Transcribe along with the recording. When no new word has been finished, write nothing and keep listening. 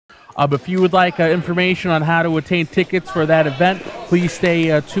If you would like information on how to obtain tickets for that event, please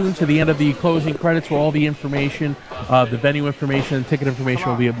stay tuned to the end of the closing credits where all the information, the venue information and ticket information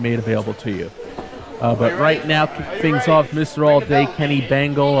will be made available to you. But right now, kick things off, Mr. All Day, Kenny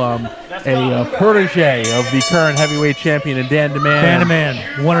Bengal, a protege of the current heavyweight champion, and Dan DeMann. Dan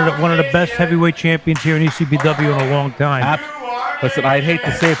DeMann, one of the best heavyweight champions here in ECBW in a long time. Listen, I'd hate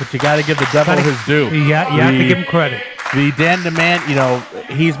to say it, but you got to give the devil his due. Yeah, you have to give him credit. The Dan DeMann, you know,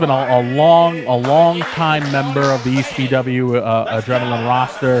 he's been a long time member of the ECBW Adrenaline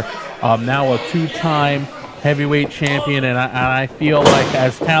roster. Now a two-time heavyweight champion, and I feel like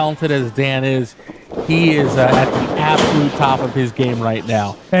as talented as Dan is, he is at the absolute top of his game right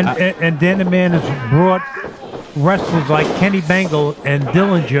now. And Dan DeMann has brought wrestlers like Kenny Bengal and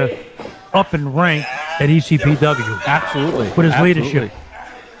Dillinger up in rank at ECPW. Absolutely. With his leadership.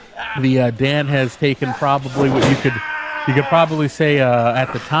 The Dan has taken probably what you could probably say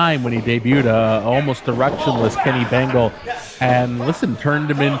at the time when he debuted, almost directionless Kenny Bengal, and listen,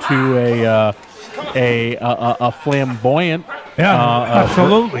 turned him into a flamboyant,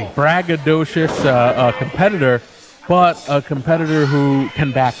 absolutely braggadocious competitor, but a competitor who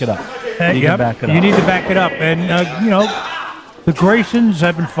can back it up. You need to back it up, and you know, the Graysons,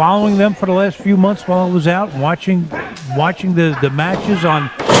 have been following them for the last few months while I was out, watching the matches on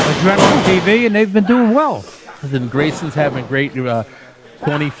Adrenaline TV, and they've been doing well. The Graysons having great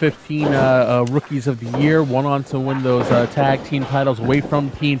 2015 Rookies of the Year, went on to win those tag team titles away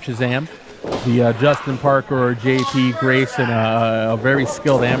from Team Shazam. The Justin Parker or JP Grayson, a very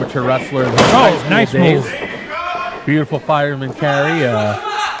skilled amateur wrestler. Nice move. Beautiful fireman carry.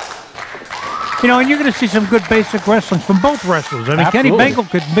 You know, and you're going to see some good basic wrestling from both wrestlers. I mean, Kenny Bengal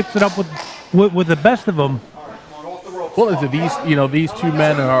could mix it up with the best of them. Well, these two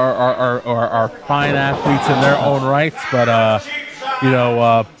men are fine athletes in their own rights, but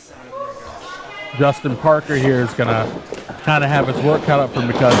Justin Parker here is going to kind of have his work cut out for him,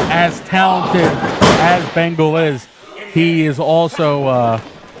 because as talented as Bengal is, he is also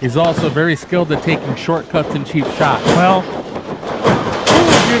very skilled at taking shortcuts and cheap shots. Well,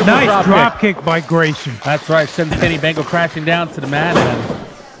 nice drop kick by Grayson. That's right, sends Kenny Bengal crashing down to the mat. And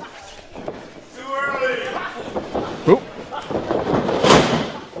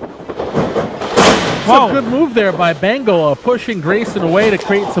a good move there by Bengal, pushing Grayson away to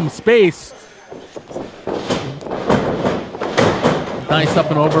create some space. Nice up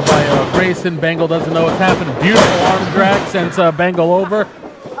and over by Grayson. Bengal doesn't know what's happening. Beautiful arm drag sends Bengal over.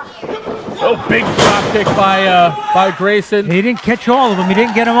 Oh, big drop kick by Grayson. He didn't catch all of them. He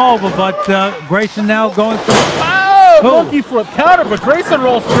didn't get them over, but Grayson now going for monkey flip counter, but Grayson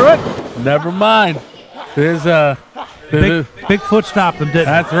rolls through it. Never mind. There's big foot stopped him, didn't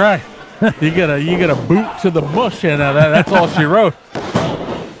That's right. You get a boot to the mush, and that's all she wrote.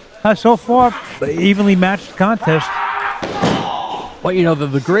 So far, evenly matched contest. Well, you know,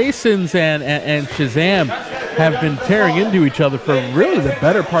 the Graysons and Shazam have been tearing into each other for really the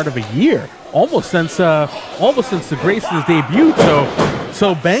better part of a year, almost since the Graysons debut.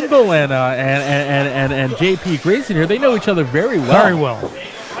 So Bengal and JP Grayson here, they know each other very well. Very well.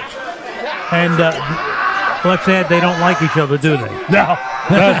 And let's add, they don't like each other, do they? No,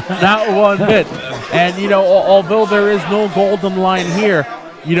 not one bit. And you know, although there is no golden line here,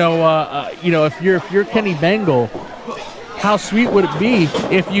 you know, if you're Kenny Bengal, how sweet would it be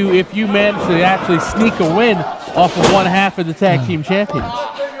if you managed to actually sneak a win off of one half of the tag team champions?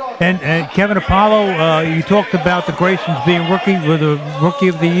 And Kevin Apollo, you talked about the Graysons being rookie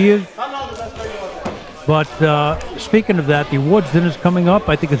of the year. But speaking of that, the awards dinner is coming up.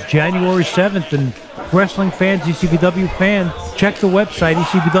 I think it's January 7th, and wrestling fans, ECBW fans, check the website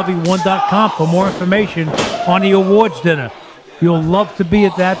ecbw1.com for more information on the awards dinner. You'll love to be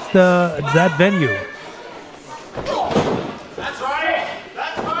at that venue.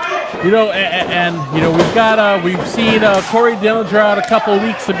 You know, and you know, we've seen Corey Dillinger out a couple of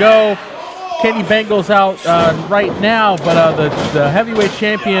weeks ago. Kenny Bengal's out right now, but the heavyweight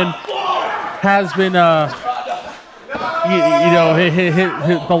champion has been, the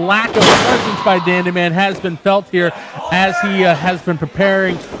lack of presence by Dan DeMann has been felt here as he has been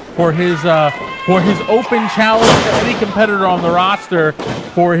preparing for his open challenge to any competitor on the roster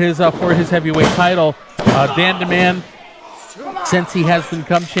for his heavyweight title. Dan DeMann, since he has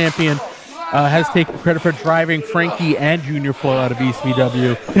become champion, has taken credit for driving Frankie and Junior Flo out of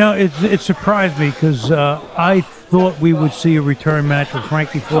ECBW. You know, it surprised me because I thought we would see a return match with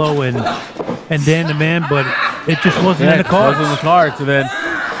Frankie Flo and Dan DeMann, but it just wasn't in the cards. It wasn't in the cards.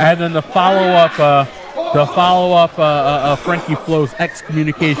 And then the follow-up Frankie Flo's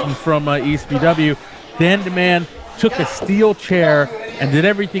excommunication from ECBW. Dan DeMann took a steel chair and did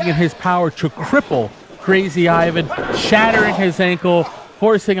everything in his power to cripple Crazy Ivan, shattering his ankle,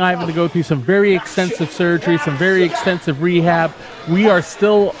 forcing Ivan to go through some very extensive surgery, some very extensive rehab. We are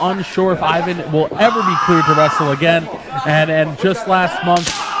still unsure if Ivan will ever be cleared to wrestle again. And just last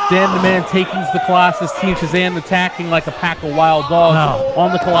month, Dan the Man taking the Colossus team, Shazam attacking like a pack of wild dogs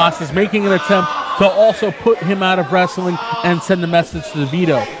on the Colossus, making an attempt to also put him out of wrestling and send a message to the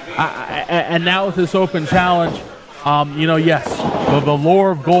Vito. And now with this open challenge, yes, the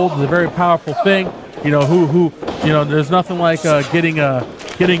lure of gold is a very powerful thing. There's nothing like getting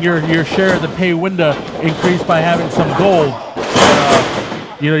your share of the pay window increased by having some gold.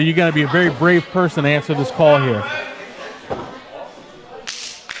 You're going to be a very brave person to answer this call here.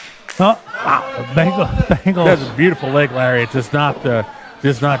 Oh, wow. Bengal. That's a beautiful leg, Larry. It's just not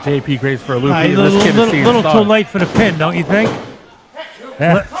JP Grace for a loop. A little too late for the pin, don't you think?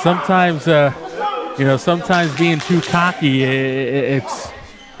 Yeah, sometimes, sometimes being too cocky, it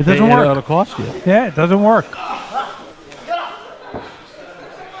doesn't work. It'll cost you. Yeah, it doesn't work.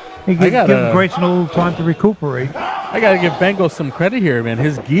 You give Grayson a little time to recuperate. I got to give Bengal some credit here, man.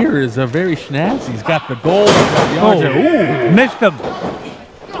 His gear is very snazzy. He's got the gold. Missed him.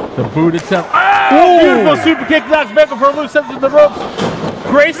 The boot attempt. Oh, beautiful super kick knocks Bengal for a loose, sends him to the ropes.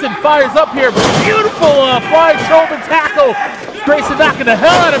 Grayson fires up here, but beautiful flying shoulder tackle. Grayson knocking the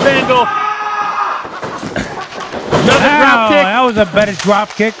hell out of Bengal. Another drop kick. That was a better drop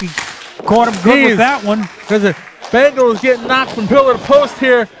kick. He caught him good with that one. Because Bengal is getting knocked from pillar to post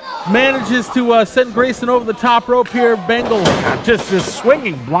here. Manages to send Grayson over the top rope here. Bengal just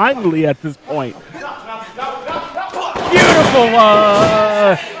swinging blindly at this point. Beautiful.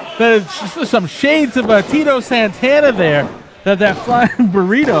 There's some shades of Tito Santana there. That flying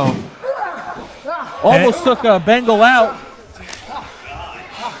burrito almost took Bengal out.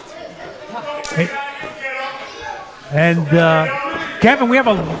 And Kevin, we have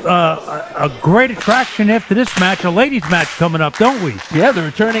a great attraction after this match, a ladies' match coming up, don't we? Yeah, the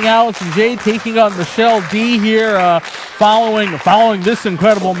returning Allison J taking on Michelle D here, following this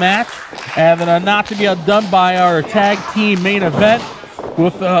incredible match, and then not to be outdone by our tag team main event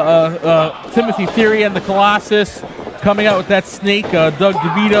with Timothy Theory and the Colossus coming out with that snake, Doug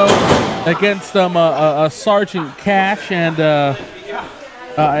DeVito, against Sergeant Cash and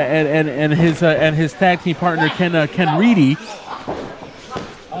his tag team partner Ken Reedy,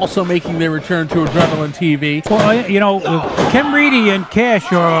 also making their return to Adrenaline TV. Well, Ken Reedy and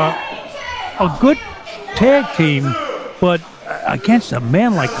Cash are a good tag team, but against a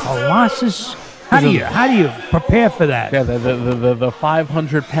man like Colossus, how do you prepare for that? Yeah, the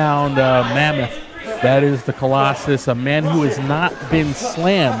 500-pound mammoth. That is the Colossus, a man who has not been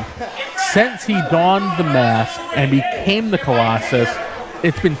slammed since he donned the mask and became the Colossus.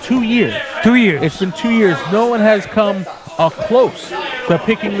 It's been 2 years. 2 years. It's been 2 years. No one has come close to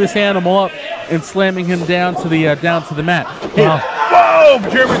picking this animal up and slamming him down to the mat. Whoa!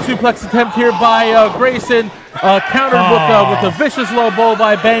 German suplex attempt here by Grayson, countered with a vicious low blow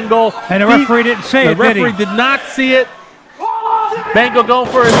by Bengal. And the referee didn't see it. The referee did not see it. Bengal going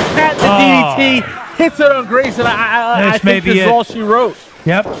for his patented DDT. Hits it on Grayson. I think this is all she wrote.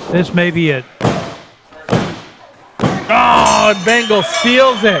 Yep, this may be it. Oh, and Bengal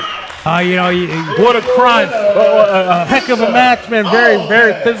steals it. What a crime. A heck of a match, man. Very,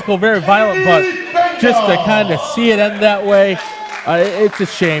 very physical, very violent, but just to kind of see it end that way, it's a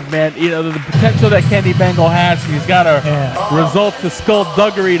shame, man. The potential that Kenny Bengal has, he's got to resort to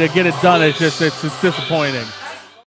skullduggery to get it done. It's disappointing.